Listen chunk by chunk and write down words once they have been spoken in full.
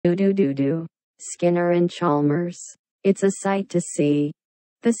Do do do do. Skinner and Chalmers. It's a sight to see.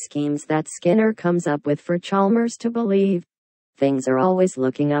 The schemes that Skinner comes up with for Chalmers to believe. Things are always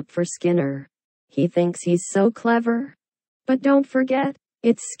looking up for Skinner. He thinks he's so clever. But don't forget,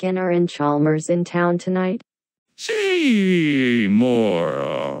 it's Skinner and Chalmers in town tonight. See more.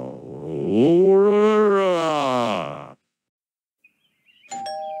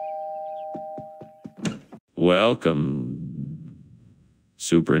 Welcome,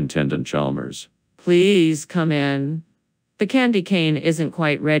 Superintendent Chalmers. Please come in. The candy cane isn't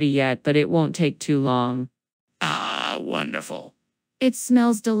quite ready yet, but it won't take too long. Ah, wonderful. It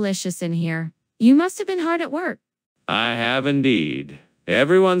smells delicious in here. You must have been hard at work. I have indeed.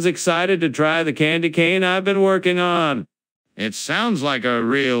 Everyone's excited to try the candy cane I've been working on. It sounds like a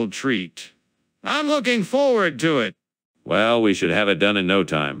real treat. I'm looking forward to it. Well, we should have it done in no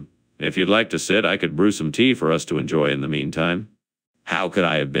time. If you'd like to sit, I could brew some tea for us to enjoy in the meantime. How could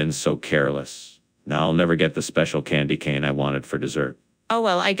I have been so careless? Now I'll never get the special candy cane I wanted for dessert. Oh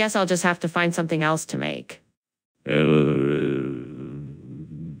well, I guess I'll just have to find something else to make.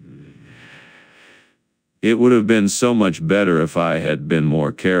 It would have been so much better if I had been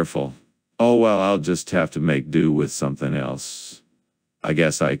more careful. Oh well, I'll just have to make do with something else. I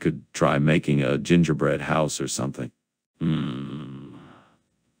guess I could try making a gingerbread house or something.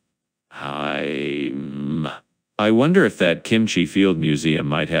 I wonder if that Kimchi Field Museum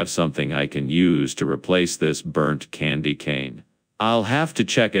might have something I can use to replace this burnt candy cane. I'll have to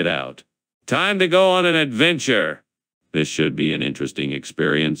check it out. Time to go on an adventure. This should be an interesting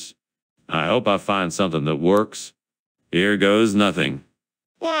experience. I hope I find something that works. Here goes nothing.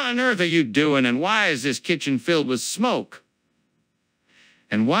 What on earth are you doing, and why is this kitchen filled with smoke?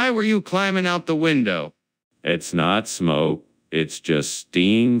 And why were you climbing out the window? It's not smoke. It's just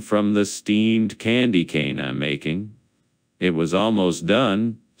steam from the steamed candy cane I'm making. It was almost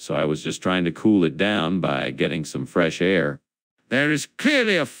done, so I was just trying to cool it down by getting some fresh air. There is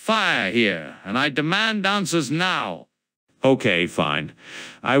clearly a fire here, and I demand answers now. Okay, fine.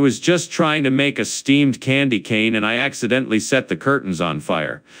 I was just trying to make a steamed candy cane and I accidentally set the curtains on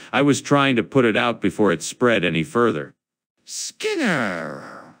fire. I was trying to put it out before it spread any further.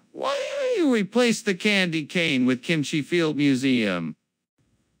 Skinner, why don't you replace the candy cane with Kimchi Field Museum?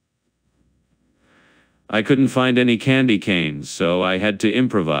 I couldn't find any candy canes, so I had to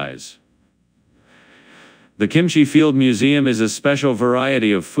improvise. The Kimchi Field Museum is a special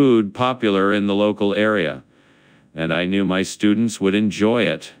variety of food popular in the local area, and I knew my students would enjoy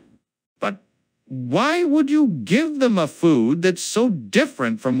it. But why would you give them a food that's so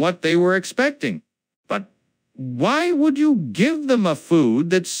different from what they were expecting? Why would you give them a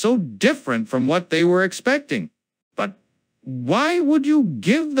food that's so different from what they were expecting? Why would you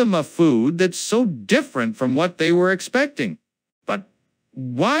give them a food that's so different from what they were expecting?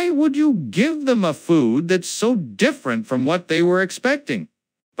 Why would you give them a food that's so different from what they were expecting?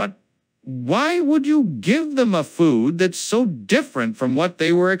 Why would you give them a food that's so different from what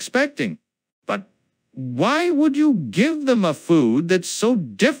they were expecting? Why would you give them a food that's so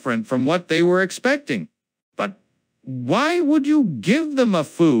different from what they were expecting? Why would you give them a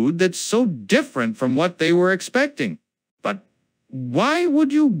food that's so different from what they were expecting? Why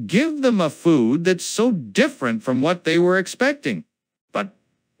would you give them a food that's so different from what they were expecting?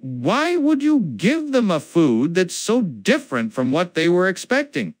 Why would you give them a food that's so different from what they were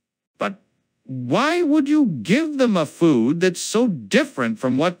expecting? Why would you give them a food that's so different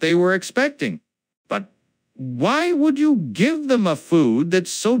from what they were expecting? Why would you give them a food that's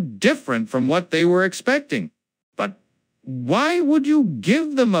so different from what they were expecting? Why would you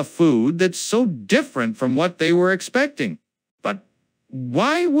give them a food that's so different from what they were expecting?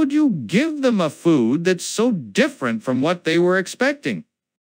 Why would you give them a food that's so different from what they were expecting?